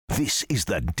This is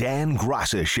the Dan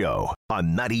Graca Show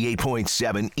on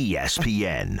 98.7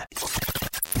 ESPN.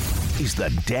 Is the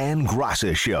Dan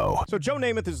Graca Show. So Joe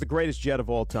Namath is the greatest Jet of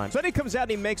all time. So then he comes out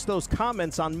and he makes those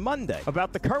comments on Monday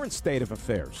about the current state of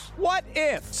affairs. What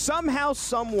if, somehow,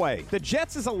 some way, the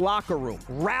Jets as a locker room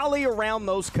rally around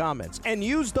those comments and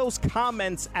use those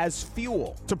comments as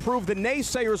fuel to prove the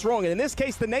naysayers wrong? And in this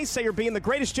case, the naysayer being the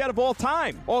greatest Jet of all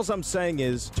time. All I'm saying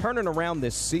is turning around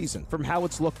this season from how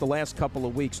it's looked the last couple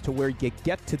of weeks to where you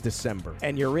get to December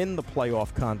and you're in the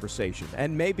playoff conversation.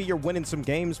 And maybe you're winning some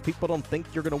games people don't think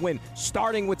you're going to win,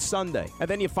 starting with Sunday. And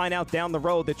then you find out down the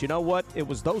road that, you know what, it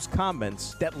was those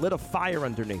comments that lit a fire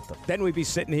underneath them. Then we'd be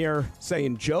sitting here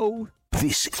saying, Joe.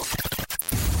 This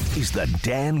is the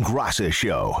Dan Graca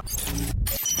Show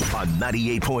on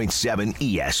 98.7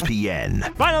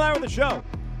 ESPN. Final hour of the show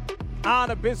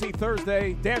on a busy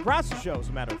Thursday. Dan Graca Show, as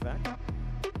a matter of fact.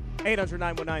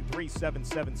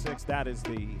 800-919-3776. That is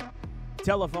the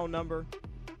telephone number.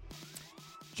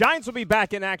 Giants will be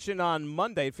back in action on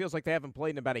Monday. It feels like they haven't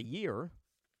played in about a year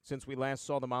since we last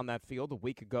saw them on that field a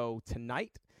week ago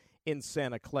tonight in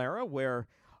Santa Clara, where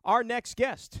our next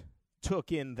guest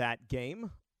took in that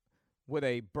game with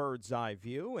a bird's eye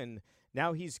view, and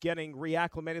now he's getting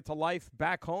reacclimated to life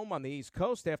back home on the East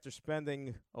Coast after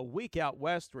spending a week out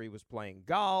west where he was playing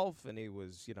golf and he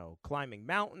was, climbing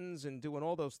mountains and doing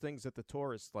all those things that the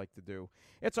tourists like to do.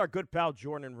 It's our good pal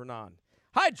Jordan Raanan.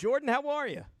 Hi, Jordan. How are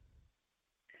you?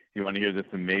 You want to hear this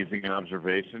amazing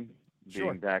observation? Sure.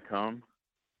 Being back home,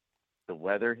 the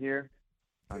weather here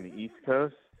on the East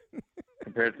Coast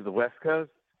compared to the West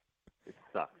Coast, it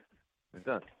sucks. It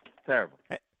does. It's terrible.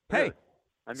 Hey, really.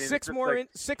 I mean, six more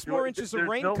inches of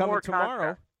rain coming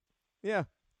tomorrow. Yeah.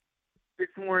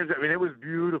 6 more inches. I mean, it was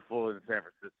beautiful in San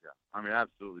Francisco. I mean,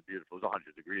 absolutely beautiful. It was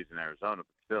 100 degrees in Arizona, but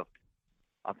still,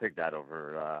 I'll take that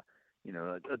over, a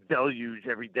deluge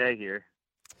every day here.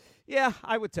 Yeah,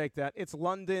 I would take that. It's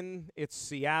London, it's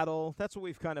Seattle. That's what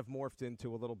we've kind of morphed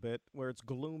into a little bit, where it's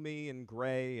gloomy and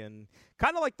gray and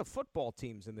kind of like the football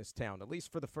teams in this town, at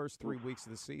least for the first 3 weeks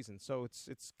of the season. So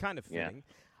it's kind of fitting.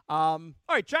 Yeah. All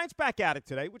right, Giants back at it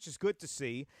today, which is good to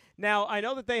see. Now, I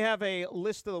know that they have a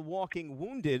list of the walking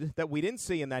wounded that we didn't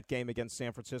see in that game against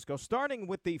San Francisco, starting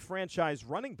with the franchise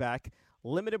running back.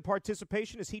 Limited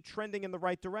participation. Is he trending in the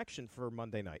right direction for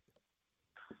Monday night?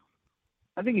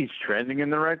 I think he's trending in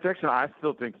the right direction. I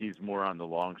still think he's more on the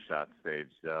long shot stage,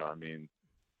 though. I mean,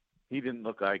 he didn't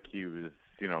look like he was,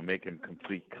 making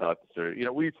complete cuts or,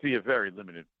 we see a very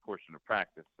limited portion of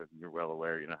practice, and you're well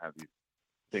aware, how these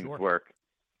things work.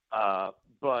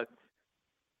 But,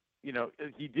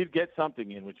 he did get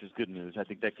something in, which is good news. I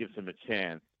think that gives him a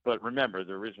chance. But remember,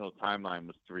 the original timeline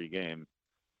was 3 games.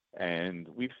 And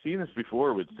we've seen this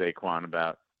before with Saquon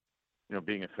about,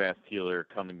 being a fast healer,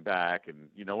 coming back. And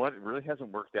you know what? It really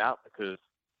hasn't worked out because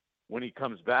when he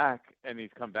comes back and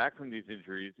he's come back from these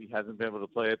injuries, he hasn't been able to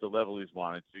play at the level he's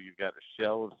wanted to. You've got a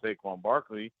shell of Saquon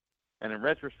Barkley. And in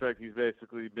retrospect, he's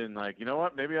basically been like, you know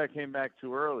what? Maybe I came back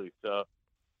too early. So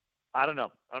I don't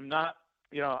know. I'm not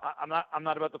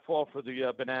about to fall for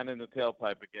the banana in the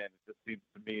tailpipe again. It just seems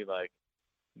to me like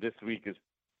this week is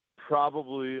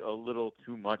probably a little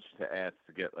too much to ask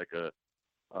to get like a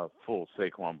full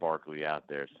Saquon Barkley out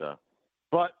there. So,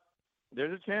 but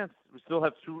there's a chance. We still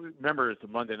have 2. Remember, it's a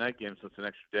Monday night game, so it's an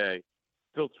extra day.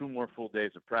 Still 2 more full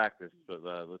days of practice, but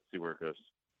let's see where it goes.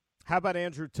 How about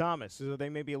Andrew Thomas? Are they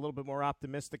maybe a little bit more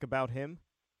optimistic about him?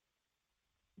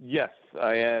 Yes,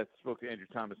 I spoke to Andrew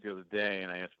Thomas the other day,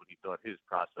 and I asked what he thought his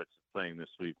prospects of playing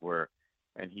this week were,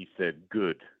 and he said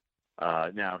good.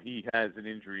 Now, he has an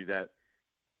injury that,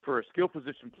 for a skill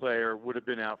position player, would have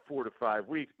been out 4 to 5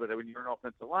 weeks. But when you're an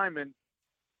offensive lineman,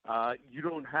 you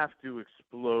don't have to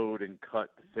explode and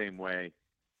cut the same way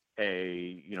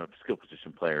a skill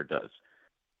position player does.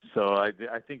 So I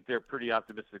think they're pretty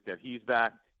optimistic that he's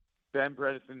back. Ben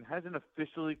Bredesen hasn't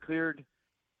officially cleared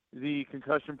the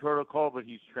concussion protocol, but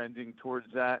he's trending towards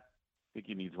that. I think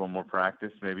he needs 1 more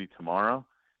practice, maybe tomorrow.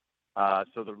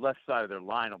 So the left side of their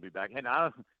line will be back. And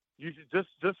you should just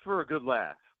for a good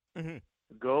laugh. Mm-hmm.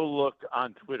 Go look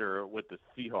on Twitter what the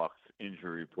Seahawks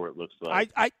injury report looks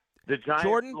like. The Giants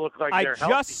Jordan, look like they're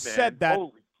healthy, man. Said that.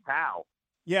 Holy cow.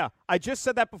 Yeah, I just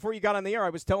said that before you got on the air. I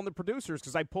was telling the producers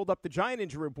because I pulled up the Giant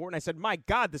injury report, and I said, my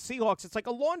God, the Seahawks, it's like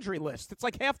a laundry list. It's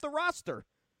like half the roster.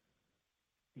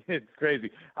 It's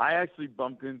crazy. I actually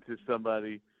bumped into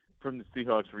somebody from the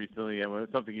Seahawks recently, and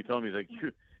something he told me, like,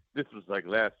 this was like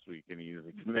last week, and he was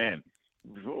like, man,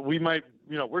 we might,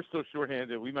 we're so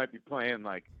shorthanded, we might be playing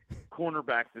like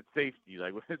cornerbacks at safety.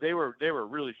 Like they were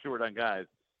really short on guys.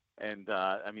 And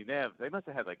they must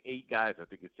have had like 8 guys, I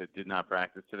think it said, did not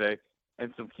practice today.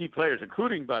 and some key players,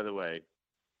 including, by the way,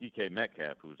 DK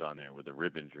Metcalf, who's on there with a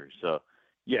rib injury. So,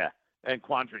 yeah, and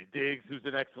Quandre Diggs, who's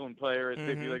an excellent player at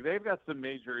safety. Like, they've got some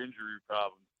major injury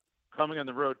problems coming on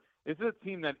the road. Is it a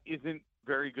team that isn't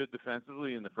very good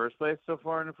defensively in the first place so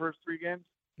far in the first 3 games?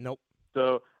 Nope.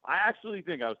 So I actually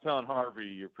think, I was telling Harvey,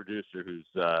 your producer, who's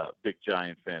a big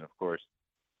Giant fan, of course,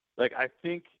 like, I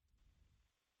think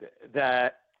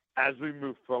that as we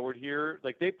move forward here,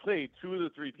 like, they played 2 of the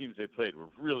 3 teams they played were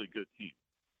really good teams.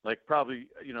 Like, probably,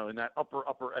 in that upper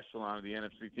echelon of the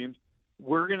NFC teams.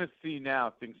 We're going to see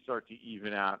now things start to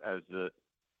even out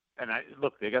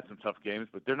look, they got some tough games,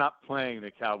 but they're not playing the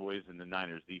Cowboys and the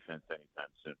Niners defense anytime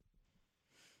soon.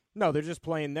 No, they're just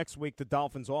playing next week. The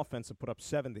Dolphins offense that put up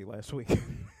 70 last week.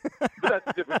 That's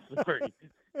a different story.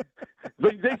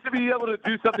 But they should be able to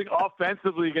do something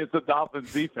offensively against the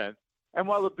Dolphins defense. And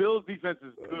while the Bills defense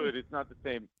is good, it's not the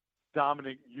same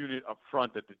dominant unit up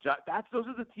front that those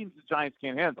are the teams the Giants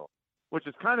can't handle, which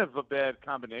is kind of a bad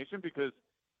combination because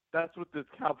that's what the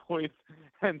Cowboys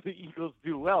and the Eagles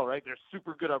do well, right? They're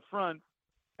super good up front,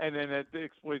 and then it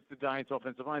exploits the Giants'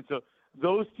 offensive line. So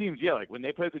those teams, like when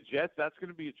they play the Jets, that's going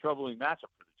to be a troubling matchup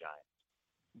for the Giants.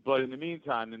 But in the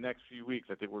meantime, the next few weeks,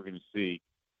 I think we're going to see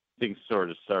things sort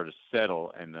of start to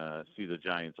settle and see the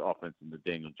Giants' offense and the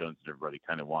Daniel Jones that everybody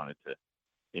kind of wanted to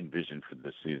envision for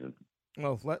this season.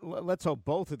 Well, let's hope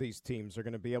both of these teams are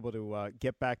going to be able to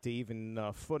get back to even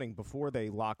footing before they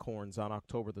lock horns on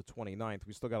October the 29th.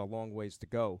 We still got a long ways to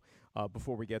go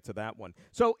before we get to that one.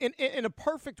 So in a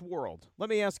perfect world, let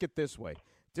me ask it this way.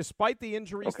 Despite the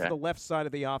injuries to the left side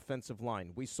of the offensive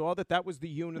line, we saw that was the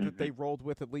unit that they rolled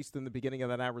with, at least in the beginning of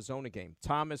that Arizona game.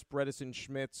 Thomas, Bredesen,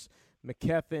 Schmitz,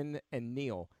 McKethan, and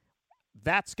Neal.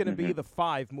 That's going to be the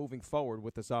 5 moving forward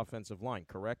with this offensive line,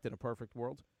 correct, in a perfect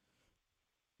world?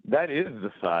 That is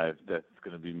the 5 that's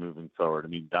going to be moving forward. I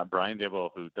mean, Brian Daboll,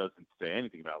 who doesn't say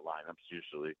anything about lineups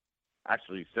usually,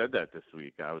 actually said that this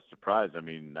week. I was surprised. I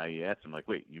mean, I asked him, like,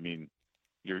 wait, you mean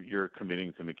you're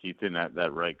committing to McKethan at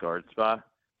that right guard spot?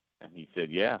 And he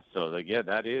said, yeah. So, like, yeah,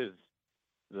 that is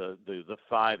the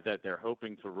 5 that they're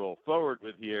hoping to roll forward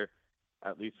with here,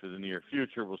 at least for the near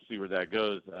future. We'll see where that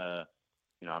goes.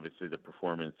 Obviously the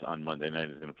performance on Monday night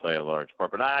is going to play a large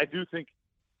part. But I do think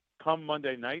come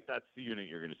Monday night, that's the unit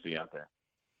you're going to see out there.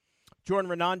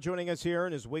 Jordan Raanan joining us here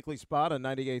in his weekly spot on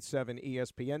 98.7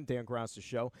 ESPN, Dan Grass's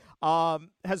show.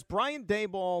 Has Brian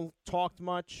Daboll talked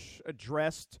much,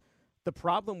 addressed the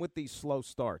problem with these slow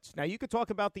starts? Now, you could talk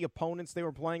about the opponents they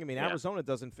were playing. I mean, Arizona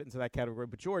doesn't fit into that category.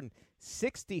 But, Jordan,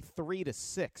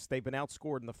 63-6, they've been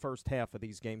outscored in the first half of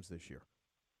these games this year.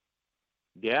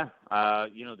 Yeah.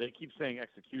 They keep saying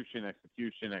execution.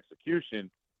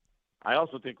 I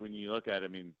also think when you look at it, I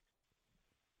mean,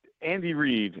 Andy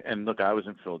Reid, and look, I was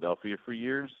in Philadelphia for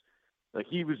years. Like,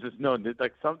 he was just known that,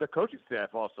 like, the coaching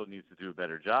staff also needs to do a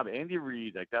better job. Andy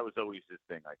Reid, like, that was always his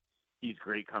thing. Like, he's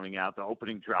great coming out. The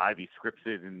opening drive, he scripts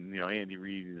it, and, Andy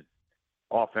Reid's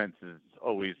offense is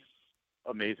always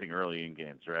amazing early in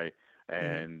games, right?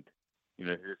 And,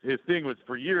 his thing was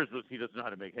for years was he doesn't know how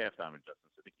to make halftime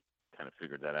adjustments. I think he kind of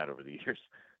figured that out over the years,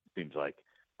 it seems like.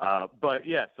 But,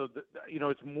 yeah, so,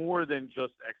 it's more than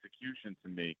just execution to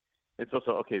me. It's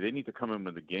also, okay, they need to come in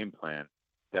with a game plan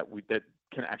that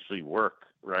can actually work,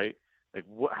 right? Like,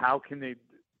 how can they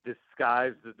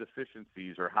disguise the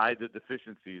deficiencies or hide the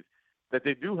deficiencies that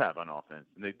they do have on offense,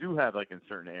 and they do have, like, in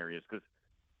certain areas? Because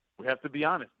we have to be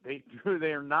honest, they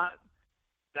are not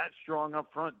that strong up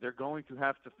front. They're going to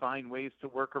have to find ways to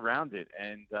work around it,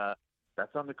 and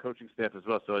that's on the coaching staff as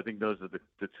well. So I think those are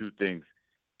the 2 things.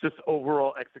 Just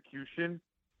overall execution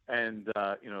and,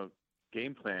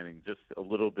 game planning just a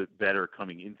little bit better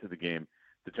coming into the game.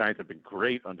 The Giants have been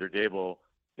great under Daboll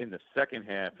in the second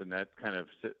half, and that kind of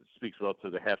speaks well to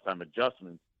the halftime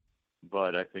adjustments.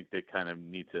 But I think they kind of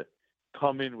need to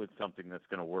come in with something that's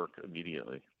going to work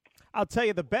immediately. I'll tell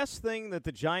you, the best thing that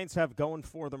the Giants have going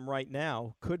for them right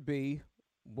now could be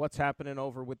what's happening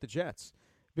over with the Jets,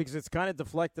 because it's kind of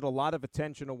deflected a lot of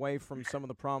attention away from some of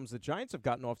the problems the Giants have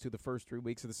gotten off to the first 3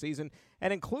 weeks of the season,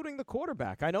 and including the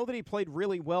quarterback. I know that he played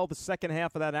really well the second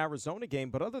half of that Arizona game,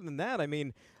 but other than that, I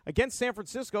mean, against San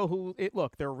Francisco,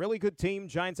 look, they're a really good team.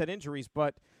 Giants had injuries,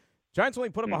 but Giants only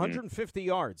put up 150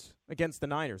 yards against the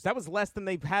Niners. That was less than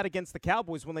they've had against the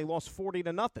Cowboys when they lost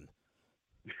 40-0.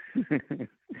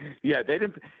 Yeah,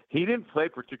 he didn't play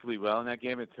particularly well in that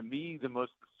game. And to me, the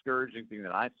most discouraging thing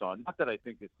that I saw, not that I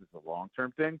think this is a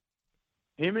long-term thing,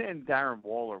 him and Darren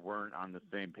Waller weren't on the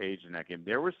same page in that game.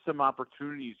 There were some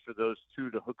opportunities for those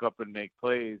 2 to hook up and make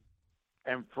plays,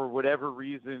 and for whatever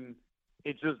reason,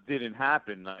 it just didn't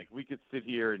happen. Like, we could sit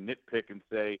here and nitpick and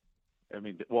say, I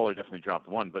mean, Waller definitely dropped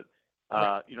one, but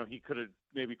He could have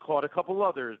maybe caught a couple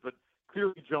others, but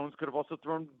clearly Jones could have also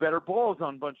thrown better balls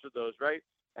on a bunch of those, right?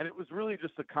 And it was really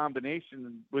just a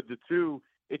combination with the two.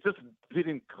 It just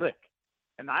didn't click.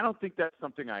 And I don't think that's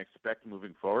something I expect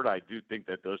moving forward. I do think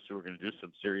that those two are going to do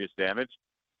some serious damage.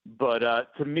 But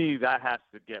to me, that has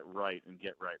to get right and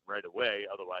get right away.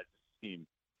 Otherwise, this team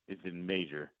is in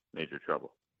major, major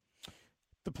trouble.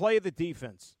 The play of the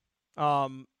defense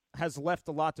has left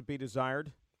a lot to be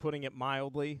desired, putting it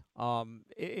mildly.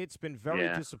 It's been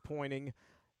very disappointing.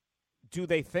 Do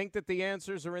they think that the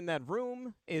answers are in that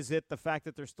room? Is it the fact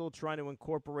that they're still trying to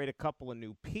incorporate a couple of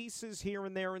new pieces here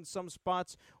and there in some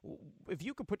spots? If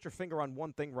you could put your finger on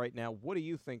one thing right now, what do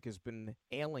you think has been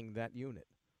ailing that unit?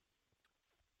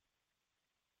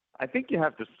 I think you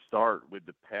have to start with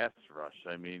the pass rush.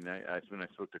 I mean, when I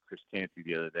spoke to Chris Canty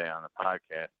the other day on the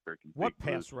podcast, what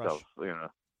pass rush?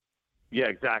 Yeah,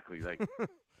 exactly. Like,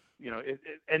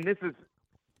 and this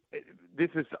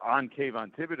is on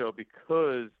Kayvon Thibodeau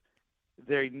because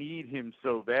they need him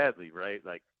so badly, right?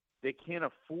 Like, they can't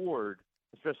afford,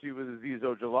 especially with Azeez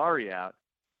Ojulari out,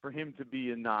 for him to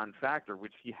be a non-factor,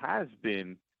 which he has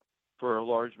been for a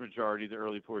large majority of the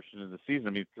early portion of the season.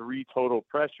 I mean, 3 total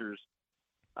pressures.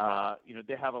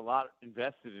 They have a lot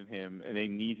invested in him, and they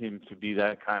need him to be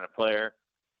that kind of player.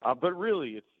 But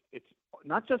really, it's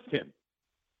not just him.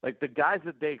 Like, the guys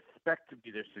that they expect to be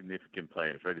their significant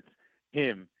players, right? It's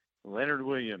him, Leonard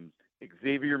Williams,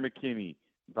 Xavier McKinney,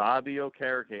 Bobby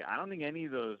Okereke. I don't think any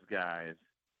of those guys,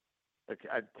 like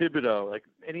Thibodeau, like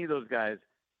any of those guys,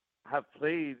 have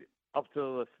played up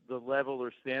to the level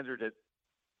or standard that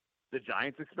the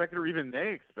Giants expected or even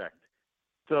they expect.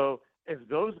 So if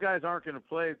those guys aren't going to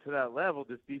play to that level,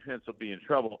 this defense will be in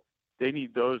trouble. They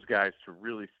need those guys to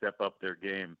really step up their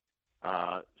game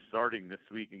starting this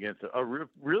week against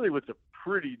really what's a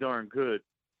pretty darn good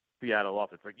Seattle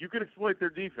offense. Like, you can exploit their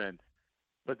defense,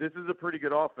 but this is a pretty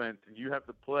good offense, and you have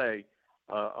to play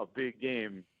a big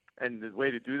game. And the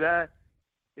way to do that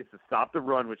is to stop the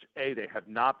run, which, A, they have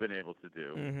not been able to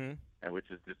do, and which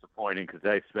is disappointing because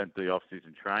they spent the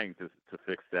offseason trying to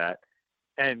fix that,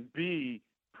 and B,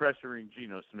 pressuring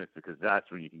Geno Smith because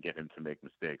that's when you can get him to make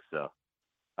mistakes. So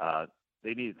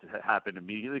they need it to happen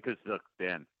immediately because, look,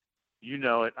 Dan, you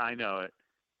know it, I know it.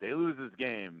 They lose this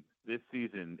game, this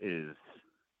season is,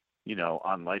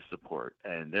 on life support,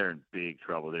 and they're in big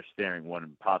trouble. They're staring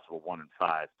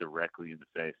 1-5 directly in the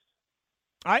face.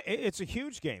 It's a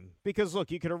huge game because,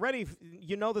 look, you could already –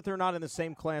 that they're not in the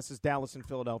same class as Dallas and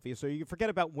Philadelphia, so you forget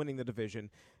about winning the division.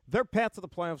 Their path to the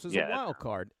playoffs is a wild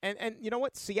card. And you know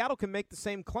what? Seattle can make the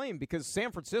same claim because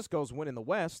San Francisco's winning the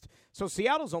West, so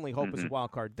Seattle's only hope is a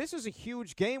wild card. This is a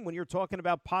huge game when you're talking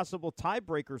about possible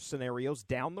tiebreaker scenarios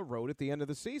down the road at the end of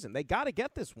the season. They got to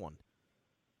get this one.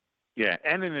 Yeah,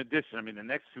 and in addition, I mean, the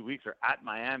next 2 weeks are at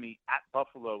Miami, at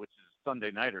Buffalo, which is a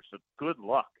Sunday nighter, so good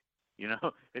luck.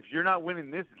 If you're not winning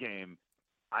this game,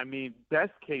 I mean,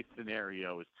 best case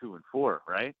scenario is 2-4,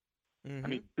 right? I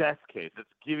mean, best case. It's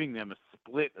giving them a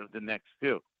split of the next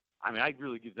 2. I mean, I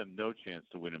really give them no chance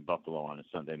to win in Buffalo on a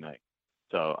Sunday night.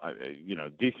 So,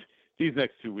 these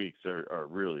next 2 weeks are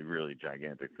really, really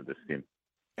gigantic for this team.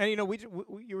 And,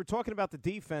 you were talking about the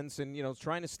defense and,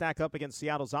 trying to stack up against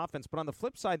Seattle's offense. But on the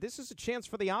flip side, this is a chance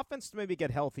for the offense to maybe get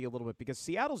healthy a little bit because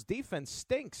Seattle's defense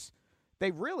stinks.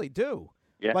 They really do.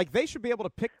 Yeah. Like, they should be able to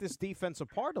pick this defense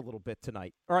apart a little bit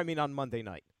tonight. On Monday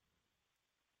night.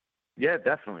 Yeah,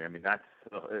 definitely. I mean,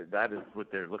 that is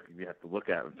what they're looking. You have to look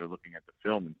at if they're looking at the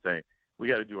film and say, we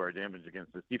got to do our damage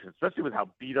against this defense, especially with how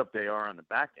beat up they are on the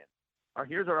back end.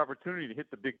 Here's our opportunity to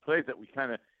hit the big plays that we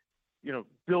kind of,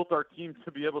 built our team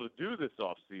to be able to do this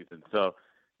offseason. So,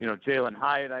 Jalen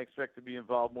Hyatt, I expect to be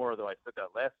involved more, though I said that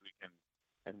last week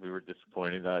and we were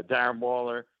disappointed. Darren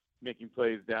Waller making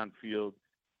plays downfield.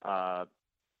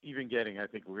 Even getting, I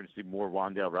think we're going to see more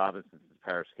Wan'Dale Robinson since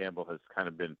Paris Campbell has kind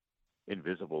of been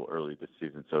invisible early this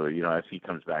season. So, as he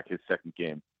comes back, his second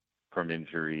game from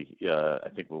injury, I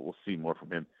think we'll see more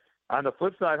from him. On the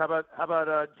flip side, how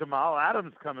about Jamal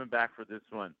Adams coming back for this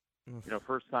one?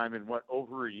 First time in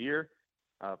over a year.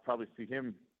 Probably see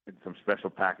him in some special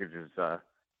packages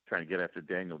trying to get after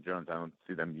Daniel Jones. I don't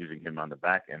see them using him on the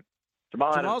back end.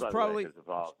 Jamal's Adams probably has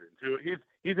evolved into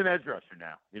he's an edge rusher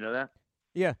now. You know that?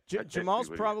 Yeah, Jamal's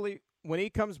probably, when he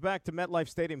comes back to MetLife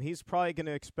Stadium, he's probably going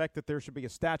to expect that there should be a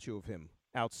statue of him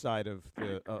outside of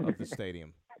the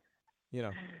stadium.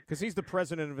 Because he's the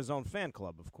president of his own fan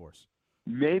club, of course.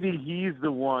 Maybe he's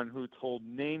the one who told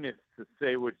Namath to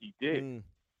say what he did.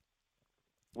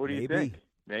 What do you think?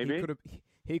 Maybe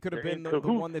he could have been the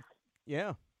one that,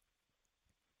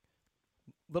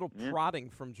 little prodding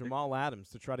from Jamal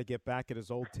Adams to try to get back at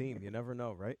his old team. You never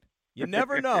know, right? You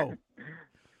never know.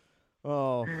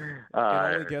 Oh, it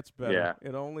only gets better. Yeah.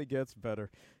 It only gets better.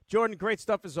 Jordan, great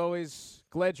stuff as always.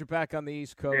 Glad you're back on the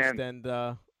East Coast, and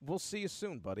we'll see you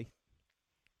soon, buddy.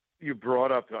 You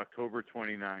brought up October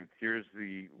 29th. Here's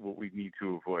what we need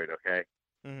to avoid, okay?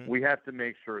 Mm-hmm. We have to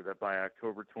make sure that by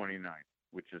October 29th,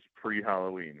 which is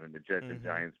pre-Halloween when the Jets and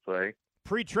Giants play,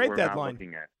 pre-trade deadline.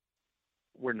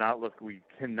 We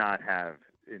cannot have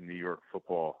in New York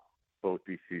football both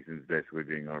these seasons basically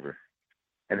being over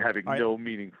and having no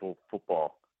meaningful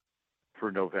football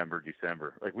for November,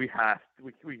 December. Like we have,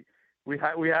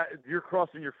 you're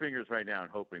crossing your fingers right now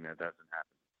and hoping that doesn't happen.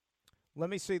 Let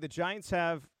me see. The Giants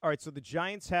have – all right, so the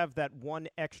Giants have that one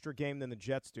extra game than the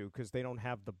Jets do because they don't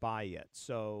have the bye yet.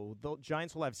 So the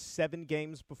Giants will have 7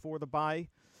 games before the bye.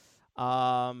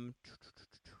 Do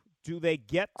they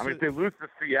get to – if they lose to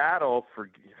Seattle,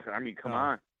 come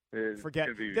on. Forget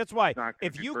 – that's why.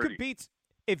 If you could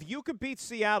beat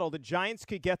Seattle, the Giants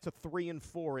could get to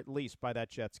 3-4 at least by that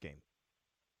Jets game.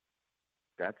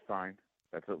 That's fine.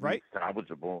 That's at least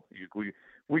salvageable.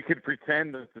 We could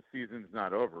pretend that the season's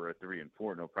not over at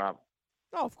 3-4, no problem.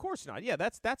 No, of course not. Yeah,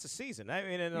 that's a season. I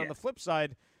mean, and on the flip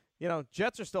side,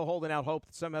 Jets are still holding out hope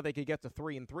that somehow they could get to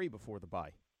 3-3 before the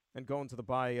bye and go into the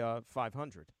bye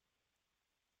 500.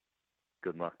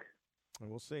 Good luck. And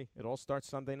we'll see. It all starts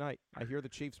Sunday night. I hear the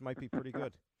Chiefs might be pretty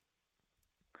good.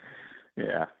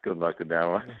 Yeah, good luck with that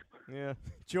one. Yeah.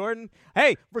 Jordan,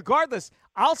 hey, regardless,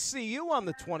 I'll see you on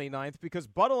the 29th because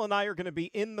Buttle and I are going to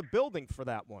be in the building for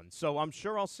that one. So I'm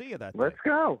sure I'll see you that day. Let's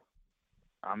go.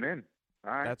 I'm in.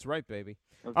 All right. That's right, baby.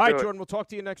 All right, Jordan, we'll talk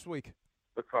to you next week.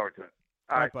 Look forward to it.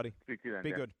 All right, buddy. Speak to you then.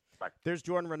 Be Dan. good. Bye. There's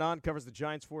Jordan Raanan, covers the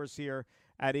Giants for us here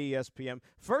at ESPN.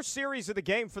 First series of the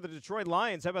game for the Detroit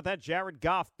Lions. How about that? Jared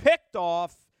Goff picked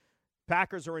off.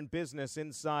 Packers are in business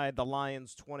inside the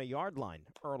Lions' 20-yard line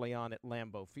early on at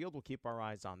Lambeau Field. We'll keep our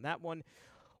eyes on that one.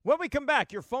 When we come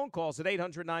back, your phone calls at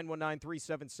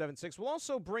 800-919-3776. We'll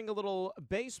also bring a little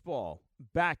baseball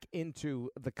back into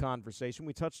the conversation.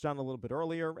 We touched on it a little bit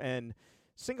earlier and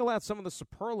single out some of the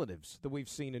superlatives that we've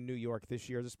seen in New York this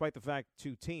year, despite the fact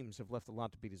 2 teams have left a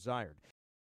lot to be desired.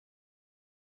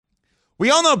 We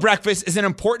all know breakfast is an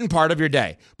important part of your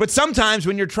day, but sometimes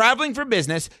when you're traveling for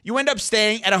business, you end up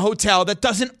staying at a hotel that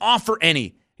doesn't offer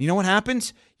any. You know what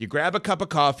happens? You grab a cup of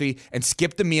coffee and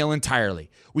skip the meal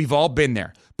entirely. We've all been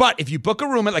there. But if you book a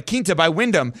room at La Quinta by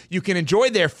Wyndham, you can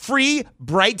enjoy their free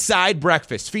Bright Side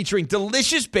breakfast featuring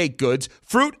delicious baked goods,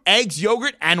 fruit, eggs,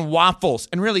 yogurt, and waffles.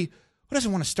 And really, who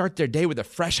doesn't want to start their day with a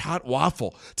fresh hot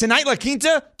waffle? Tonight, La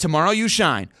Quinta, tomorrow you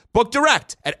shine. Book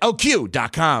direct at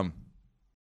lq.com.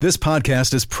 This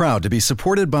podcast is proud to be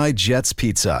supported by Jets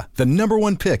Pizza, the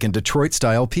 #1 pick in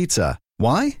Detroit-style pizza.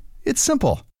 Why? It's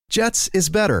simple. Jets is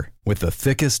better. With the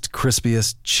thickest,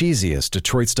 crispiest, cheesiest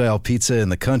Detroit-style pizza in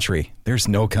the country, there's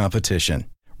no competition.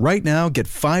 Right now, get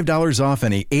 $5 off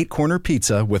any 8-corner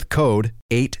pizza with code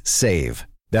 8SAVE.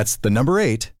 That's the number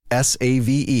 8,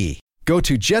 S-A-V-E. Go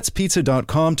to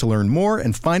jetspizza.com to learn more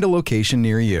and find a location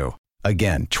near you.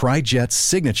 Again, try Jet's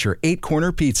signature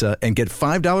 8-corner pizza and get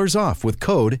 $5 off with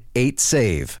code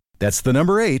 8SAVE. That's the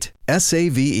number 8,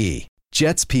 S-A-V-E.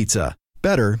 Jet's Pizza.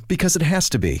 Better because it has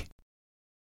to be.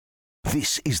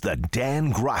 This is the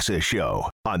Dan Graca Show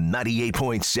on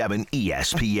 98.7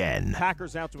 ESPN.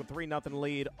 Packers out to a 3-0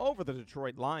 lead over the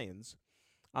Detroit Lions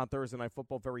on Thursday Night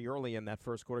Football very early in that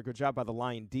first quarter. Good job by the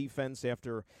Lion defense.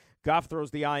 After Goff throws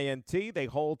the INT, they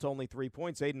hold to only 3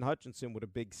 points. Aiden Hutchinson with a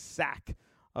big sack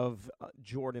of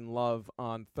Jordan Love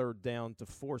on third down to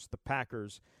force the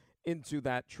Packers into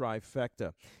that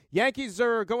trifecta. Yankees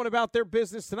are going about their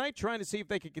business tonight, trying to see if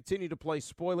they can continue to play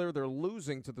spoiler. They're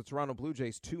losing to the Toronto Blue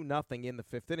Jays 2-0 in the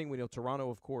 5th inning. We know Toronto,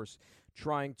 of course,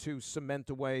 trying to cement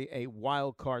away a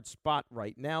wild card spot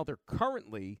right now. They're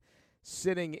currently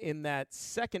sitting in that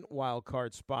second wild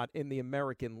card spot in the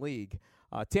American League.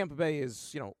 Tampa Bay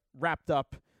is, wrapped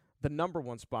up the number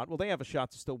 1 spot. Well, they have a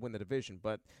shot to still win the division,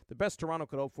 but the best Toronto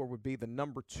could hope for would be the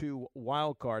number 2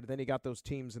 wild card. Then you got those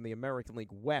teams in the American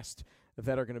League West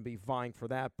that are going to be vying for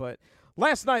that. But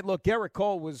last night, look, Gerrit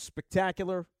Cole was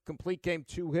spectacular, complete game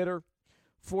 2-hitter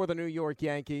for the New York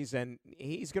Yankees, and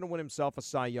he's going to win himself a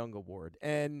Cy Young Award.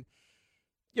 And,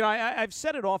 I've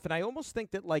said it often, I almost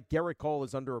think that, Gerrit Cole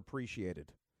is underappreciated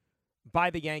by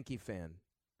the Yankee fan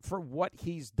for what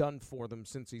he's done for them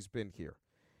since he's been here.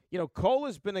 Cole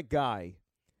has been a guy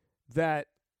that,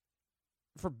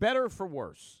 for better or for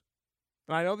worse,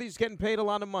 and I know that he's getting paid a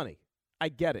lot of money. I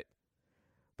get it.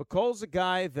 But Cole's a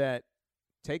guy that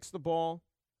takes the ball.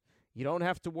 You don't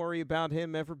have to worry about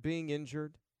him ever being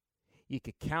injured. You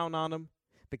can count on him.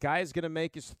 The guy is going to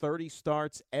make his 30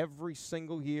 starts every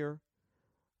single year.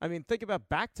 I mean, think about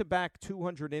back-to-back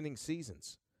 200-inning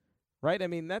seasons, right? I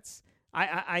mean, that's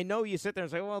I know you sit there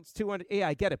and say, well, it's 200. Yeah,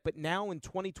 I get it. But now in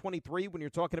 2023, when you're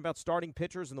talking about starting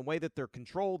pitchers and the way that they're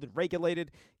controlled and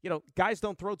regulated, guys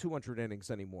don't throw 200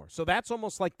 innings anymore. So that's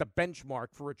almost like the benchmark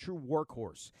for a true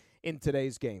workhorse in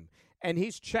today's game. And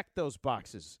he's checked those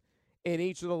boxes in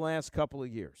each of the last couple of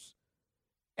years.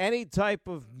 Any type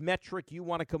of metric you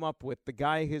want to come up with, the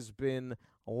guy has been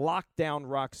locked down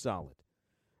rock solid.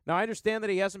 Now, I understand that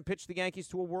he hasn't pitched the Yankees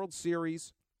to a World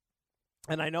Series.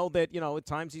 And I know that, at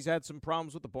times he's had some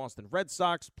problems with the Boston Red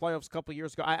Sox playoffs a couple of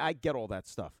years ago. I get all that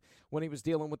stuff when he was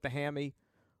dealing with the hammy.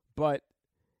 But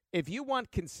if you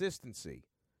want consistency,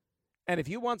 and if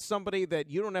you want somebody that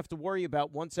you don't have to worry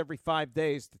about once every 5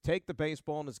 days to take the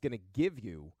baseball and is going to give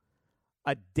you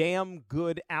a damn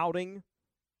good outing,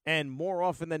 and more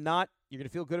often than not, you're going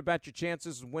to feel good about your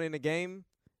chances of winning a game,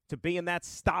 to be in that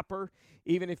stopper,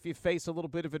 even if you face a little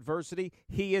bit of adversity,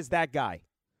 he is that guy.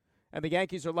 And the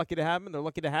Yankees are lucky to have him, and they're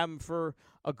lucky to have him for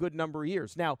a good number of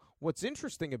years. Now, what's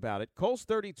interesting about it, Cole's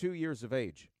 32 years of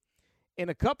age. In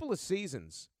a couple of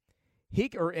seasons,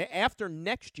 after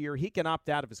next year, he can opt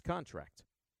out of his contract.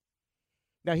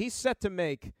 Now, he's set to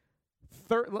make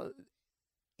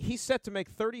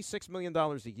 $36 million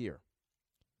a year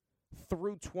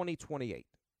through 2028.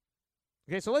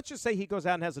 Okay, so let's just say he goes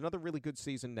out and has another really good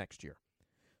season next year.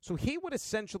 So he would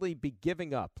essentially be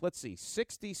giving up, let's see,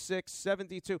 66,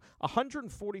 72,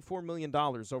 $144 million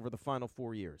over the final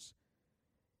 4 years.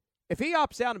 If he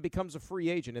opts out and becomes a free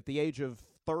agent at the age of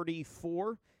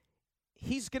 34,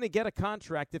 he's going to get a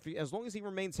contract. As long as he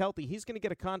remains healthy, he's going to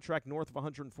get a contract north of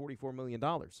 $144 million.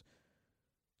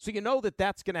 So you know that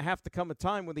that's going to have to come a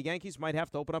time when the Yankees might have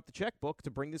to open up the checkbook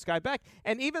to bring this guy back.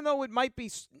 And even though it might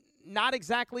be not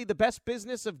exactly the best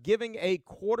business of giving a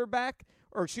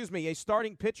a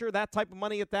starting pitcher that type of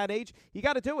money at that age, you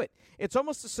got to do it. It's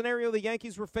almost a scenario the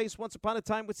Yankees were faced once upon a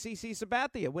time with CC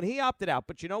Sabathia when he opted out.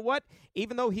 But you know what?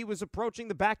 Even though he was approaching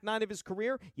the back nine of his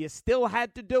career, you still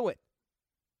had to do it.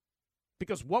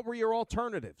 Because what were your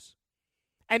alternatives?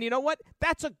 And you know what?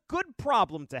 That's a good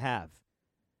problem to have.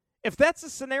 If that's a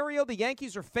scenario the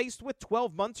Yankees are faced with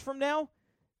 12 months from now,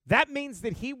 that means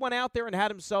that he went out there and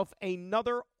had himself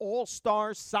another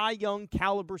all-star Cy Young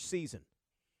caliber season.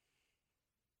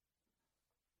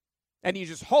 And you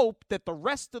just hope that the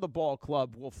rest of the ball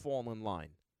club will fall in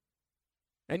line.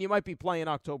 And you might be playing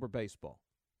October baseball.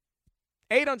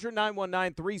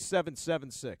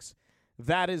 800-919-3776.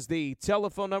 That is the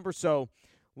telephone number. So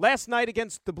last night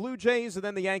against the Blue Jays, and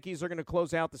then the Yankees are going to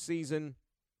close out the season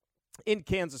in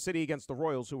Kansas City against the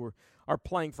Royals, who are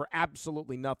playing for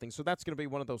absolutely nothing. So that's going to be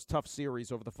one of those tough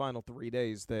series over the final 3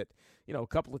 days that, a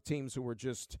couple of teams who were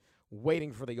just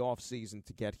waiting for the offseason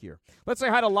to get here. Let's say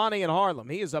hi to Lonnie in Harlem.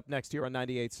 He is up next here on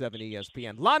 98.7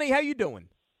 ESPN. Lonnie, how you doing?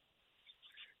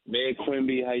 Mayor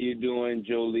Quimby, how you doing?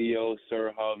 Joe Leo,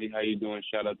 Sir Harvey, how you doing?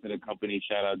 Shout out to the company.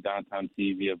 Shout out Downtown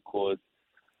TV, of course.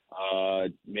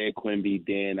 Mayor Quimby,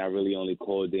 Dan, I really only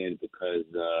called in because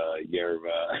you're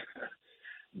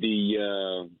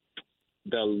the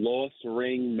lost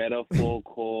ring metaphor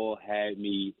call had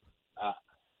me.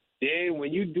 Dan,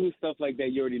 when you do stuff like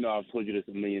that, you already know I've told you this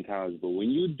a million times, but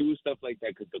when you do stuff like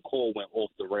that, because the call went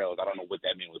off the rails, I don't know what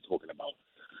that man was talking about.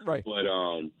 Right. But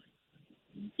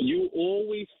you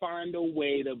always find a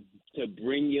way to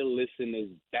bring your listeners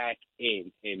back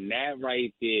in, and that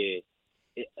right there,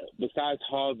 besides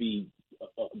Harvey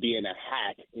being a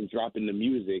hack and dropping the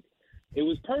music, it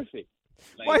was perfect.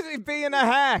 Why is he being a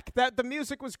hack? That the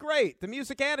music was great. The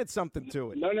music added something to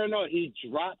it. No. He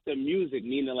dropped the music,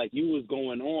 meaning like you was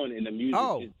going on and the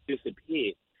music just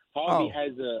disappeared. Harvey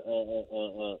has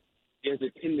a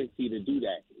tendency to do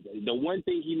that. The one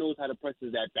thing he knows how to press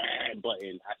is that bad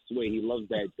button. I swear he loves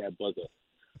that buzzer.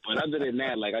 But other than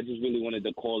that, like I just really wanted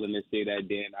to call in and say that,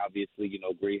 Dan. Obviously,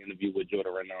 great interview with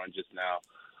Jordan Raanan just now.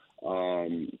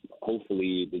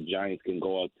 Hopefully the Giants can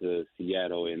go out to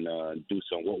Seattle and do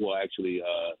some. Well, actually,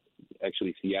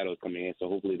 Seattle's coming in, so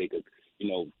hopefully they could,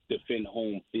 defend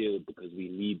home field because we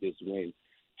need this win.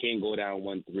 Can't go down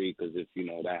 1-3 because if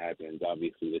that happens,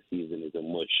 obviously the season is a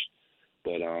mush.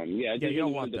 But I just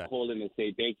really wanted to call in and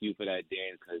say thank you for that,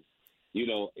 Dan, because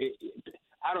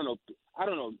I don't know.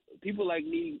 People like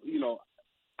me,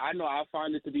 I know I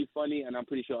find it to be funny, and I'm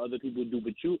pretty sure other people do.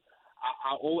 But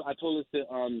I told this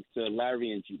to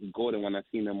Larry and Gordon when I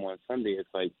seen them on Sunday. It's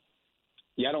like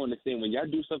y'all don't understand when y'all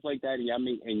do stuff like that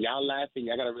and y'all laughing.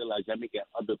 Y'all gotta realize y'all making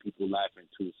other people laughing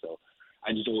too. So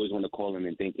I just always want to call in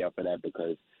and thank y'all for that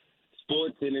because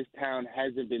sports in this town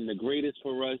hasn't been the greatest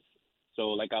for us. So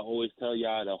like I always tell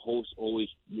y'all, the hosts always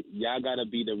y'all gotta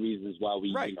be the reasons why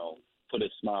we put a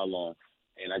smile on.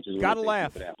 And I just want Gotta to thank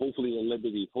laugh. you for that. Hopefully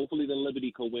the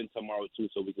Liberty could win tomorrow too,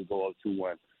 so we could go up 2-1.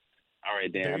 All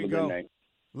right, Dan. There Have you a go. good night.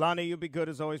 Lonnie, you be good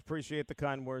as always. Appreciate the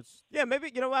kind words. Yeah, maybe,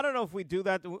 I don't know if we do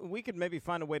that. We could maybe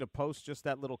find a way to post just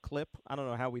that little clip. I don't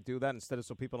know how we do that instead of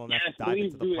so people don't have to dive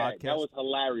into the do podcast. That was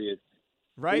hilarious.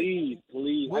 Right?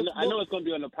 Please. I know it's going to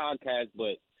be on the podcast,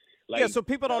 but so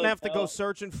people don't have to go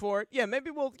searching for it. Yeah,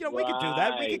 maybe we could do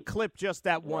that. We could clip just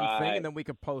that one thing, and then we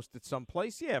could post it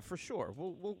someplace. Yeah, for sure.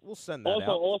 We'll send that out.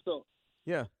 Also,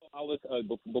 yeah. I was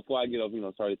before I get off.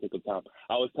 Sorry to take up time.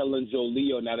 I was telling Joe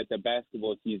Leo now that the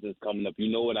basketball season's coming up.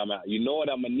 You know what I'm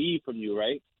gonna need from you,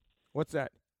 right? What's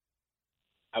that?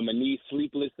 I'm gonna need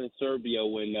Sleepless in Serbia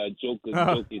when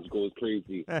Jokic goes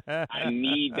crazy. I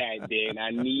need that, Dan.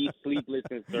 I need Sleepless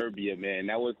in Serbia, man.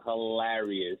 That was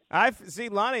hilarious.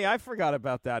 Lonnie, I forgot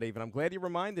about that. Even I'm glad you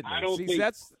reminded me. I don't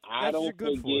forget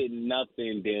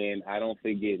nothing, Dan. I don't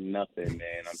forget nothing,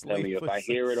 man. I'm telling you, if I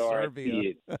hear it or I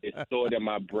see it, it's stored in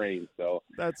my brain. So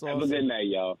that's awesome. Have a good night,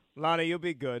 y'all. Lonnie, you'll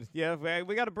be good. Yeah,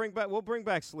 we got to bring back. We'll bring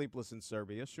back Sleepless in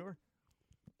Serbia. Sure.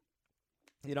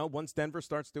 Once Denver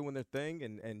starts doing their thing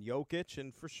and Jokic,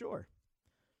 and for sure.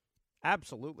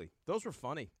 Absolutely. Those were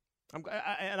funny.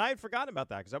 And I had forgotten about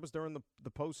that because that was during the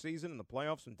postseason and the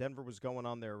playoffs when Denver was going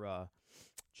on their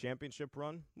championship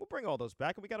run. We'll bring all those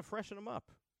back, and we got to freshen them up.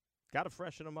 Got to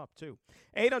freshen them up, too.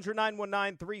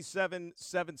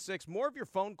 800-919-3776. More of your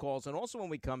phone calls, and also when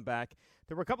we come back,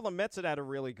 there were a couple of Mets that had a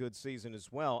really good season as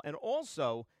well. And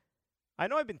also, I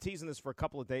know I've been teasing this for a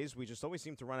couple of days. We just always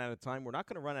seem to run out of time. We're not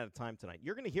going to run out of time tonight.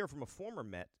 You're going to hear from a former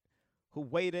Met who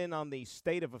weighed in on the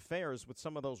state of affairs with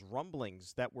some of those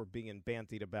rumblings that were being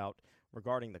bandied about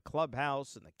regarding the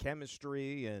clubhouse and the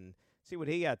chemistry, and see what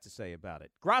he had to say about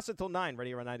it. Gross until 9, right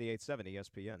here on 98.7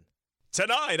 ESPN.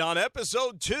 Tonight on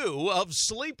episode 2 of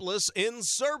Sleepless in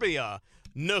Serbia,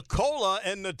 Nikola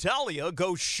and Natalia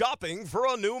go shopping for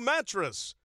a new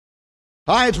mattress.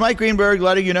 Hi, it's Mike Greenberg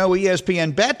letting you know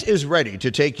ESPN Bet is ready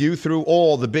to take you through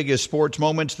all the biggest sports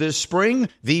moments this spring.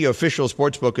 The official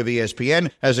sportsbook of ESPN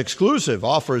has exclusive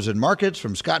offers and markets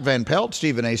from Scott Van Pelt,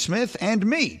 Stephen A. Smith, and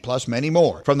me, plus many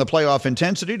more. From the playoff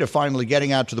intensity to finally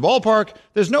getting out to the ballpark,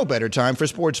 there's no better time for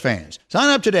sports fans. Sign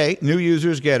up today. New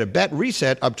users get a bet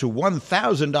reset up to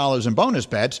 $1,000 in bonus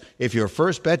bets if your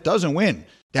first bet doesn't win.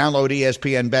 Download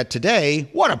ESPN Bet today.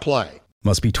 What a play.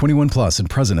 Must be 21 plus and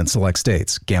present in select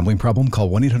states. Gambling problem?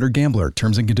 Call 1-800-GAMBLER.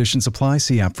 Terms and conditions apply.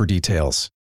 See app for details.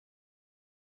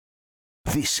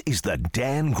 This is the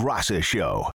Dan Graca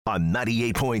Show on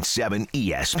 98.7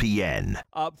 ESPN.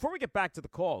 Before we get back to the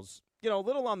calls, a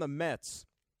little on the Mets.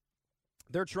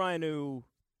 They're trying to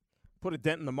put a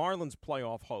dent in the Marlins'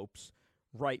 playoff hopes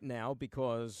right now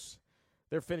because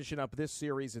they're finishing up this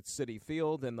series at Citi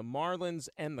Field, and the Marlins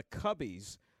and the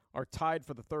Cubbies are tied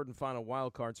for the third and final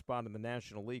wild card spot in the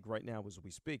National League right now as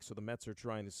we speak. So the Mets are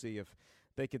trying to see if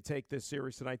they can take this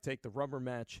series tonight, take the rubber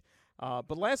match.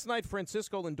 But last night,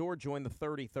 Francisco Lindor joined the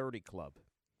 30-30 club,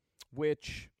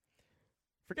 which,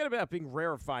 forget about being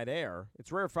rarefied air.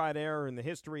 It's rarefied air in the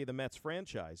history of the Mets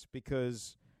franchise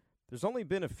because there's only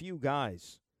been a few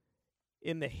guys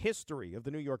in the history of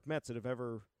the New York Mets that have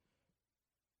ever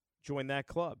joined that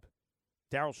club.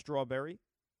 Darryl Strawberry,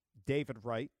 David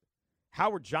Wright,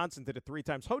 Howard Johnson did it 3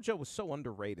 times. Hojo was so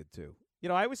underrated, too.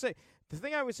 I always say, the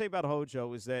thing I always say about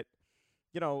Hojo is that,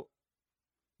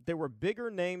 there were bigger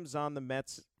names on the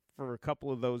Mets for a couple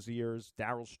of those years,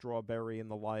 Darryl Strawberry and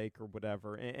the like or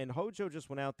whatever. And Hojo just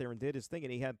went out there and did his thing,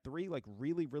 and he had 3,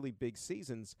 really, really big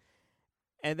seasons.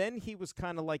 And then he was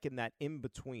kind of like in that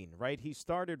in-between, right? He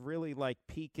started really,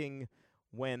 peaking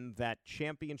when that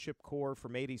championship core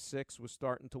from 86 was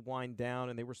starting to wind down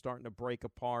and they were starting to break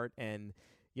apart, and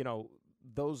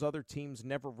those other teams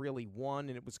never really won,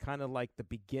 and it was kind of like the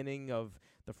beginning of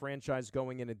the franchise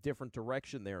going in a different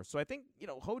direction there. So I think,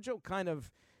 Hojo kind of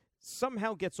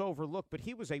somehow gets overlooked, but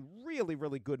he was a really,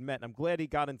 really good Met, and I'm glad he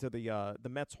got into the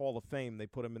Mets Hall of Fame. They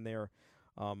put him in there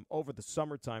over the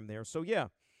summertime there. So, yeah,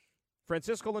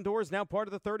 Francisco Lindor is now part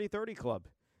of the 30-30 club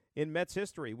in Mets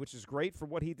history, which is great for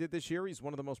what he did this year. He's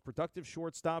one of the most productive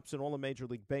shortstops in all of Major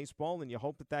League Baseball, and you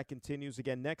hope that continues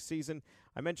again next season.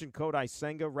 I mentioned Kodai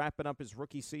Senga wrapping up his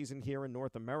rookie season here in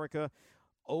North America.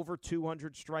 Over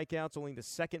 200 strikeouts, only the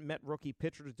second Met rookie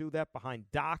pitcher to do that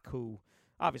behind Doc, who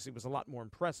obviously was a lot more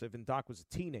impressive, and Doc was a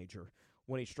teenager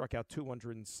when he struck out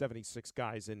 276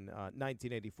 guys in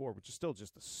 1984, which is still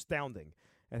just astounding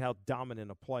at how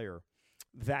dominant a player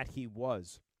that he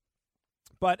was.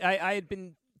 But I had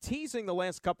been teasing the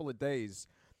last couple of days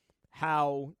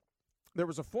how there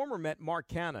was a former Met, Mark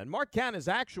Canha. And Mark Canha has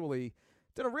actually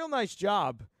done a real nice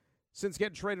job since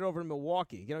getting traded over to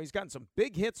Milwaukee. You know, he's gotten some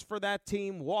big hits for that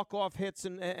team, walk-off hits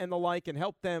and the like, and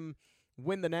helped them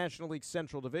win the National League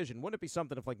Central Division. Wouldn't it be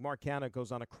something if, like, Mark Canha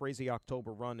goes on a crazy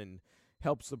October run and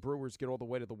helps the Brewers get all the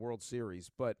way to the World Series?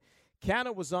 But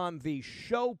Canha was on the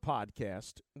Show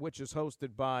podcast, which is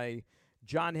hosted by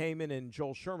John Heyman and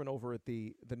Joel Sherman over at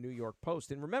the New York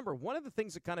Post. And remember, one of the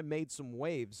things that kind of made some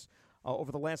waves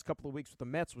over the last couple of weeks with the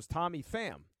Mets was Tommy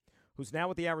Pham, who's now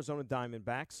with the Arizona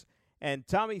Diamondbacks. And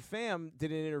Tommy Pham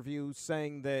did an interview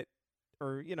saying that,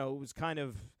 or, you know, it was kind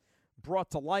of brought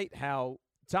to light how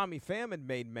Tommy Pham had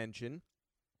made mention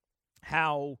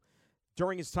how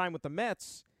during his time with the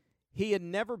Mets, he had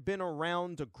never been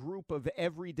around a group of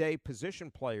everyday position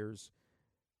players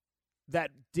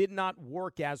that did not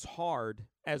work as hard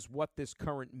as what this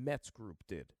current Mets group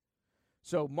did.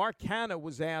 So Mark Canha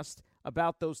was asked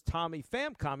about those Tommy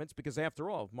Pham comments because, after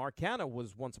all, Mark Canha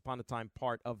was once upon a time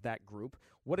part of that group.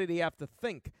 What did he have to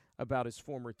think about his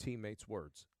former teammates'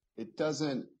 words? It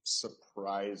doesn't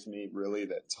surprise me really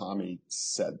that Tommy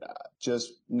said that.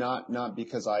 Just not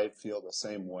because I feel the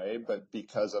same way, but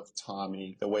because of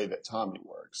Tommy, the way that Tommy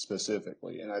works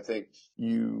specifically. And I think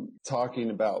you talking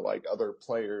about like other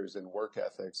players and work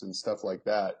ethics and stuff like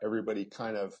that, everybody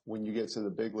kind of, when you get to the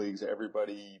big leagues,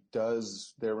 everybody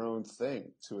does their own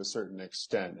thing to a certain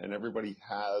extent, and everybody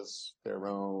has their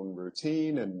own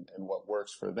routine and what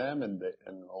works for them. And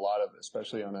a lot of,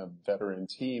 especially on a veteran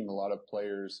team, a lot of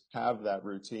players have that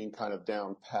routine kind of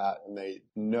down pat, and they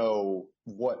know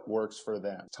what works for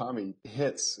them. Tommy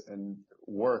hits and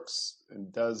works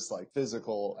and does like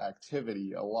physical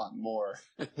activity a lot more.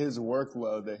 His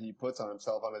workload that he puts on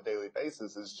himself on a daily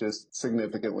basis is just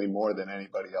significantly more than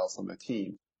anybody else on the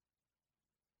team.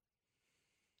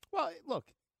 Well,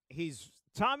 look,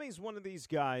 Tommy's one of these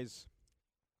guys.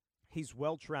 He's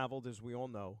well-traveled, as we all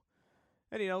know.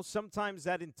 And, you know, sometimes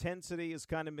that intensity is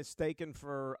kind of mistaken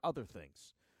for other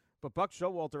things. But Buck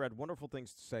Showalter had wonderful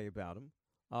things to say about him.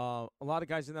 A lot of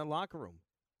guys in that locker room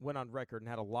went on record and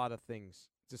had a lot of things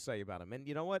to say about him. And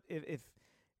you know what?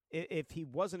 If he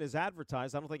wasn't as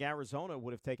advertised, I don't think Arizona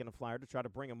would have taken a flyer to try to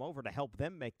bring him over to help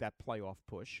them make that playoff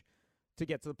push to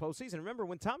get to the postseason. Remember,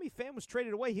 when Tommy Pham was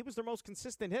traded away, he was their most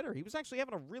consistent hitter. He was actually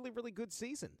having a really, really good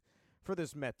season for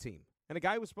this Met team. And a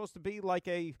guy who was supposed to be like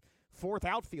a fourth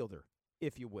outfielder,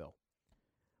 if you will.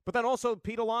 But then also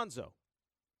Pete Alonso.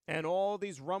 And all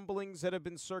these rumblings that have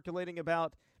been circulating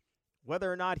about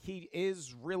whether or not he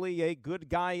is really a good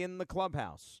guy in the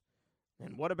clubhouse.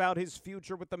 And what about his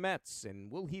future with the Mets?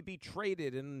 And will he be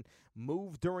traded and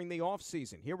moved during the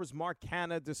offseason? Here was Mark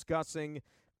Canha discussing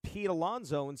Pete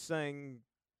Alonso and saying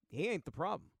he ain't the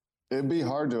problem. It'd be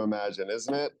hard to imagine,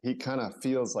 isn't it? He kind of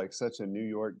feels like such a New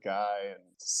York guy and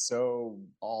so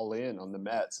all in on the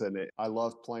Mets. And I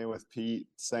love playing with Pete.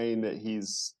 Saying that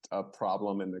he's a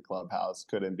problem in the clubhouse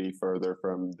couldn't be further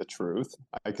from the truth.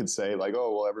 I could say like,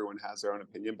 oh, well, everyone has their own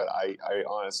opinion, but I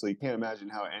honestly can't imagine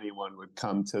how anyone would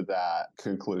come to that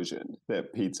conclusion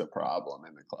that Pete's a problem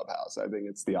in the clubhouse. I think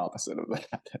it's the opposite of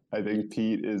that. I think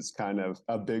Pete is kind of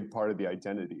a big part of the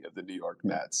identity of the New York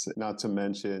Mets, not to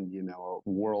mention, you know,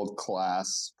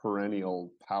 world-class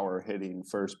perennial power hitting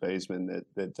first baseman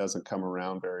that doesn't come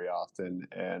around very often,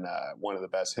 and one of the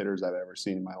best hitters I've ever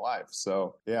seen in my life.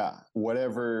 So yeah,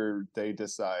 whatever they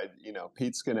decide, you know,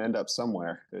 Pete's going to end up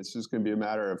somewhere. It's just going to be a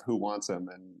matter of who wants him.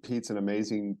 And Pete's an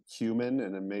amazing human,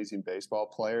 an amazing baseball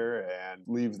player, and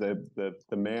leave the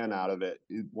man out of it.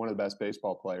 He's one of the best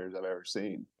baseball players I've ever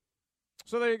seen.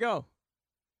 So there you go.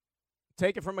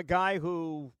 Take it from a guy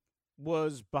who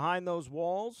was behind those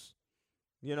walls,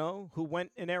 you know, who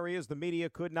went in areas the media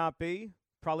could not be,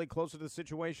 probably closer to the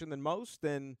situation than most.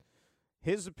 And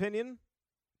his opinion,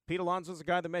 Pete Alonso's a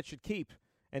guy the Mets should keep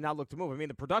and not look to move. I mean,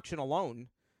 the production alone,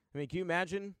 I mean, can you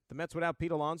imagine the Mets without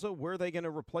Pete Alonso? Where are they going to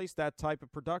replace that type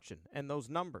of production and those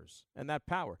numbers and that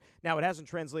power? Now, it hasn't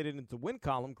translated into win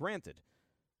column, granted.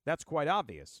 That's quite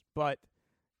obvious. But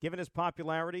given his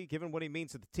popularity, given what he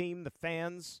means to the team, the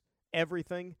fans,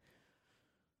 everything,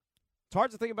 it's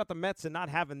hard to think about the Mets and not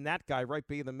having that guy right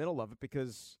be in the middle of it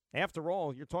because, after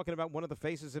all, you're talking about one of the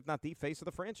faces, if not the face of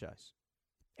the franchise.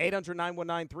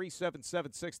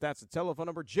 800-919-3776, that's the telephone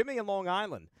number. Jimmy in Long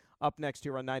Island up next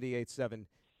here on 98.7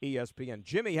 ESPN.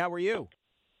 Jimmy, how are you?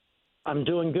 I'm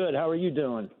doing good. How are you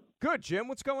doing? Good, Jim.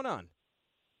 What's going on?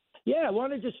 Yeah, I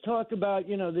want to just talk about,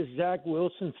 you know, this Zach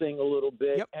Wilson thing a little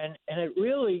bit. Yep. And it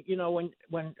really, you know,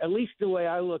 when at least the way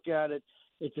I look at it,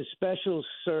 it's a special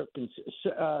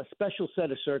set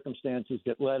of circumstances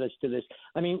that led us to this.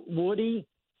 I mean, Woody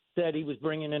said he was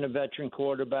bringing in a veteran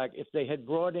quarterback. If they had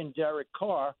brought in Derek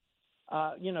Carr,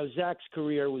 you know, Zach's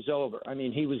career was over. I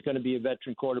mean, he was going to be a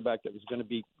veteran quarterback that was going to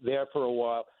be there for a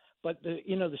while. But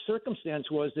the circumstance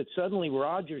was that suddenly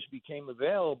Rodgers became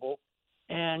available,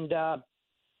 and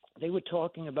they were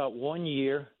talking about 1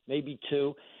 year, maybe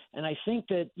 2. And I think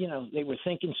that, they were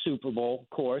thinking Super Bowl, of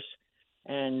course,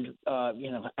 and,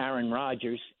 Aaron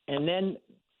Rodgers. And then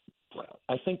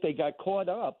I think they got caught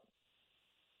up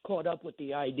with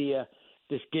the idea,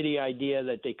 this giddy idea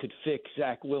that they could fix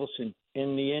Zach Wilson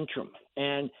in the interim.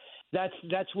 And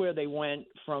that's where they went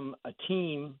from a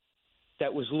team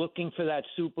that was looking for that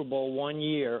Super Bowl 1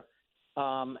 year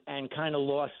and kind of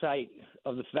lost sight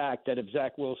of the fact that if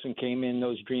Zach Wilson came in,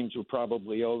 those dreams were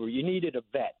probably over. You needed a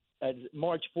vet.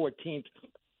 March 14th,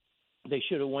 they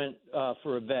should have went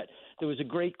for a vet. There was a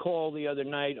great call the other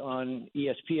night on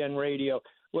ESPN radio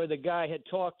where the guy had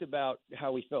talked about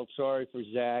how he felt sorry for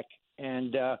Zach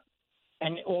and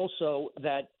also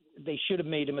that they should have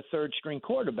made him a third-string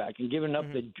quarterback and given up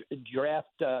the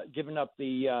draft, given up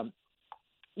the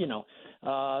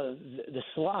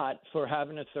slot for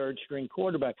having a third-string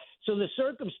quarterback. So the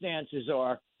circumstances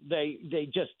are they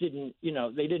just didn't,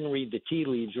 they didn't read the tea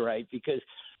leaves right, because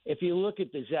if you look at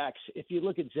Zach's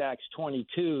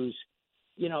 22s,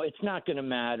 it's not going to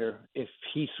matter if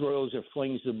he throws or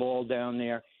flings the ball down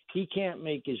there. He can't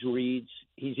make his reads.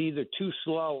 He's either too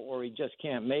slow or he just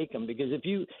can't make them. Because if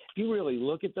you really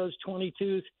look at those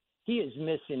 22s, he is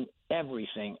missing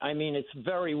everything. I mean, it's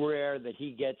very rare that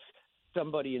he gets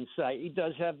somebody in sight. He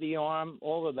does have the arm,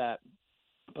 all of that,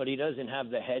 but he doesn't have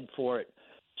the head for it.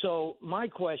 So my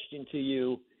question to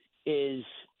you is,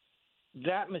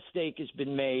 that mistake has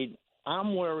been made.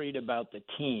 I'm worried about the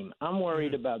team. I'm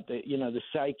worried about the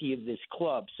psyche of this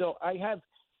club. So I have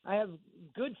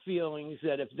good feelings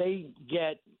that if they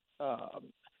get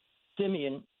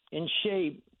Simeon in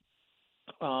shape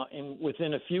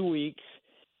within a few weeks,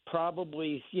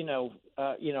 probably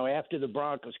after the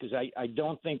Broncos, because I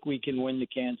don't think we can win the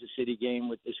Kansas City game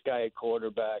with this guy at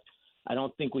quarterback. I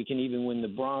don't think we can even win the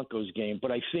Broncos game,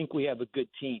 but I think we have a good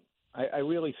team. I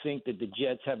really think that the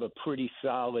Jets have a pretty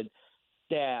solid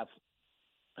staff,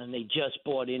 and they just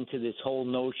bought into this whole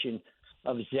notion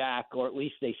of Zach, or at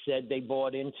least they said they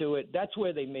bought into it. That's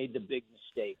where they made the big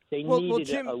mistake. They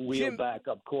needed a real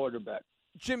backup quarterback.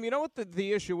 Jim, you know what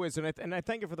the issue is, and I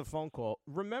thank you for the phone call.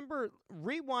 Remember,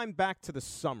 rewind back to the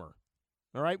summer,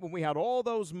 all right, when we had all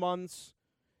those months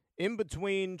in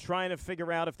between trying to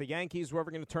figure out if the Yankees were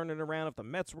ever going to turn it around, if the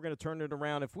Mets were going to turn it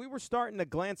around, if we were starting to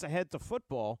glance ahead to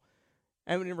football.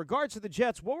 And in regards to the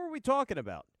Jets, what were we talking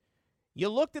about? You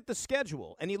looked at the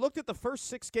schedule, and you looked at the first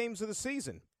 6 games of the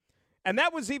season, and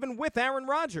that was even with Aaron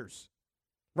Rodgers,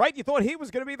 right? You thought he was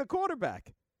going to be the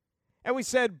quarterback. And we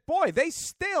said, boy, they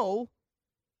still,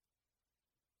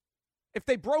 if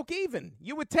they broke even,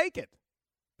 you would take it,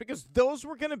 because those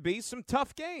were going to be some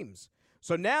tough games.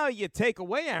 So now you take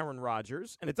away Aaron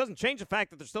Rodgers, and it doesn't change the fact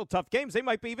that they're still tough games. They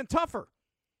might be even tougher,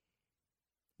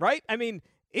 right? I mean,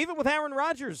 even with Aaron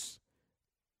Rodgers,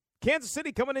 Kansas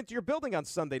City coming into your building on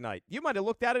Sunday night, you might have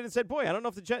looked at it and said, boy, I don't know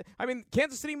if the Jets – I mean,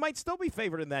 Kansas City might still be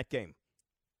favored in that game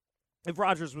if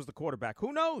Rodgers was the quarterback.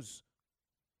 Who knows?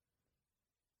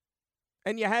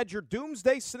 And you had your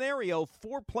doomsday scenario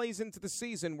 4 plays into the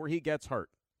season where he gets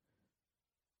hurt.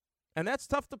 And that's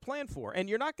tough to plan for. And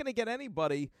you're not going to get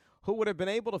anybody who would have been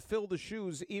able to fill the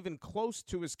shoes even close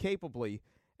to as capably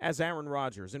as Aaron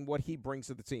Rodgers and what he brings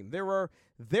to the team. There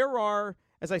are,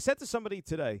 as I said to somebody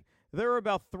today, there are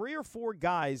about 3 or 4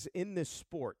 guys in this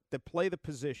sport that play the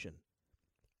position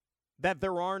that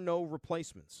there are no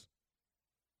replacements.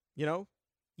 You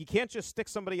can't just stick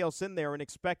somebody else in there and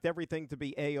expect everything to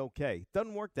be A-okay.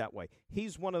 Doesn't work that way.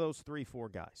 He's one of those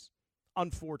 3-4 guys,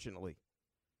 unfortunately.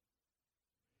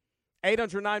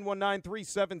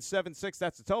 800-919-3776.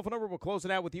 That's the telephone number. We'll close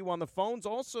it out with you on the phones.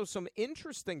 Also, some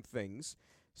interesting things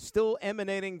still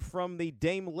emanating from the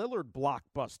Dame Lillard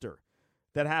blockbuster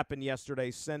that happened yesterday,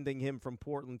 sending him from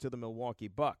Portland to the Milwaukee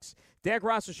Bucks. Dan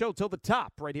Graca Show till the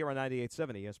top right here on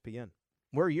 98.7 ESPN.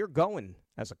 Where you're going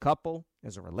as a couple,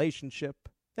 as a relationship,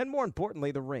 and more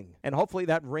importantly, the ring. And hopefully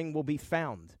that ring will be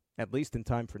found, at least in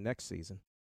time for next season.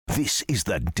 This is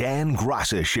the Dan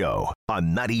Graca Show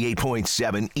on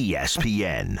 98.7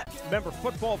 ESPN. Remember,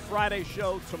 Football Friday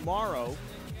show tomorrow,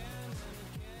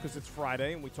 because it's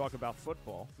Friday and we talk about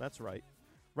football. That's right.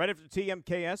 Right after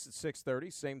TMKS at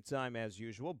 6:30, same time as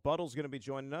usual. Buttle's going to be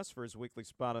joining us for his weekly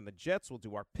spot on the Jets. We'll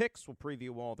do our picks. We'll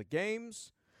preview all the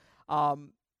games.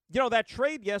 That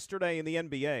trade yesterday in the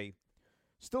NBA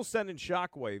still sending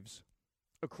shockwaves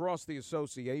across the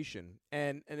association.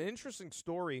 And an interesting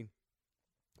story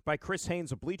by Chris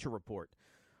Haynes of Bleacher Report,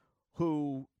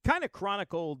 who kind of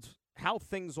chronicled how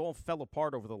things all fell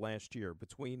apart over the last year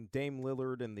between Dame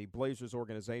Lillard and the Blazers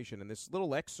organization. And this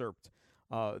little excerpt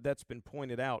that's been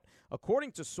pointed out.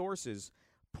 According to sources,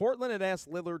 Portland had asked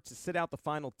Lillard to sit out the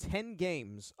final 10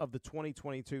 games of the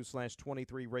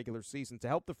 2022/23 regular season to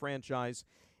help the franchise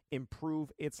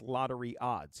improve its lottery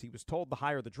odds. He was told the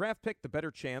higher the draft pick, the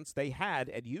better chance they had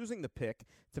at using the pick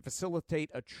to facilitate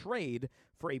a trade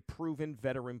for a proven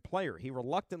veteran player. He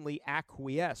reluctantly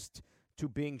acquiesced to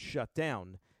being shut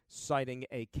down, citing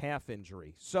a calf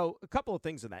injury. So a couple of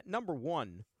things in that. Number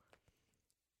one,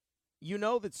 you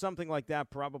know that something like that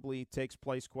probably takes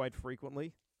place quite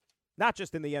frequently, not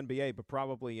just in the NBA, but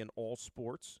probably in all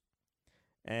sports.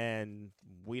 And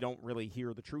we don't really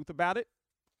hear the truth about it.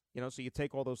 So you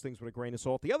take all those things with a grain of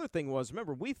salt. The other thing was,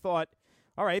 remember, we thought,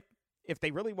 all right, if they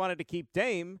really wanted to keep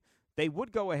Dame, they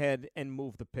would go ahead and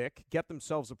move the pick, get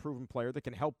themselves a proven player that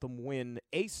can help them win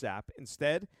ASAP.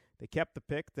 Instead, they kept the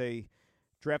pick. They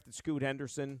drafted Scoot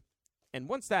Henderson. And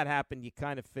once that happened, you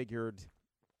kind of figured,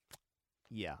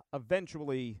 yeah,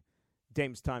 eventually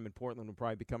Dame's time in Portland would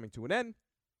probably be coming to an end.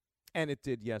 And it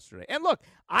did yesterday. And look,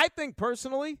 I think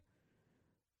personally,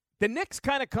 the Knicks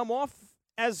kind of come off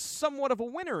as somewhat of a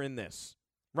winner in this,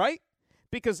 right?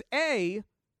 Because A,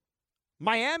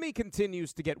 Miami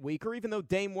continues to get weaker, even though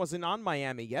Dame wasn't on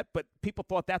Miami yet, but people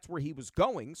thought that's where he was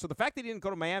going. So the fact that he didn't go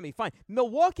to Miami, fine.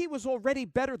 Milwaukee was already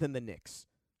better than the Knicks,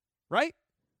 right?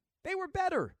 They were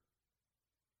better.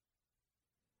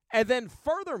 And then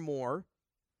furthermore,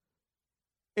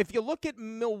 if you look at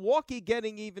Milwaukee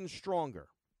getting even stronger,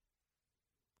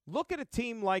 look at a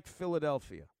team like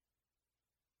Philadelphia.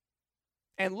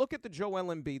 And look at the Joel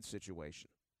Embiid situation.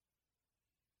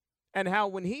 And how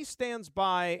when he stands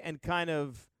by and kind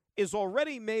of is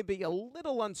already maybe a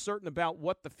little uncertain about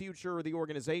what the future of the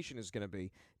organization is going to be,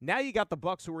 now you got the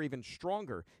Bucks who are even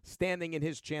stronger standing in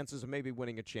his chances of maybe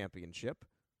winning a championship.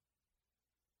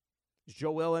 Is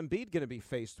Joel Embiid going to be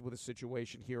faced with a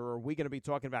situation here, or are we going to be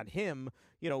talking about him?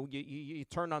 You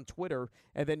turn on Twitter,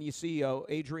 and then you see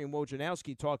Adrian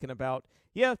Wojnarowski talking about,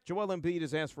 yeah, Joel Embiid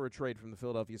has asked for a trade from the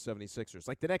Philadelphia 76ers.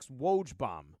 Like the next Woj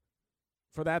bomb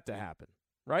for that to happen,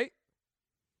 right?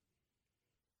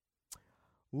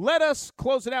 Let us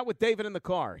close it out with David in the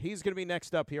car. He's going to be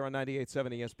next up here on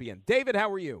 98.7 ESPN. David,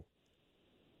 how are you?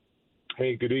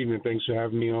 Hey, good evening. Thanks for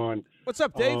having me on. What's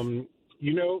up, Dave?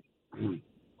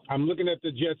 I'm looking at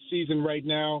the Jets season right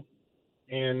now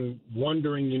and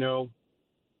wondering,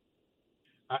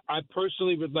 I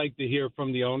personally would like to hear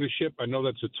from the ownership. I know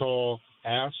that's a tall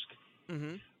ask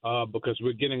because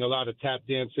we're getting a lot of tap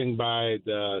dancing by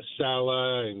the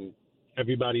Salah and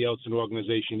everybody else in the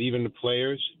organization, even the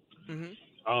players.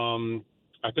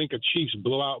 I think a Chiefs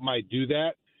blowout might do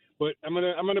that. But I'm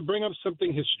gonna bring up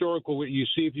something historical with you,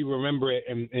 see if you remember it,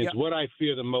 and it's what I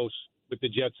fear the most with the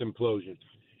Jets implosion.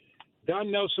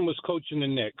 Don Nelson was coaching the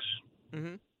Knicks.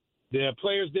 The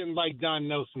players didn't like Don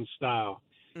Nelson's style.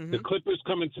 The Clippers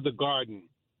come into the Garden,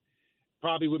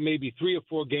 probably with maybe 3 or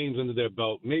 4 games under their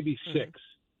belt, maybe 6.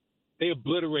 They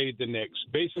obliterated the Knicks.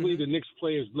 Basically, the Knicks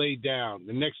players laid down.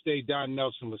 The next day, Don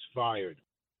Nelson was fired.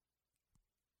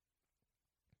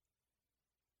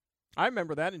 I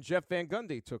remember that, and Jeff Van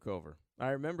Gundy took over. I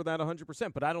remember that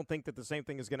 100%, but I don't think that the same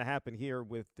thing is going to happen here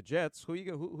with the Jets. Who's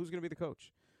going to be the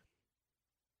coach?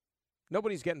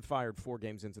 Nobody's getting fired 4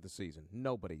 games into the season.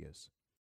 Nobody is.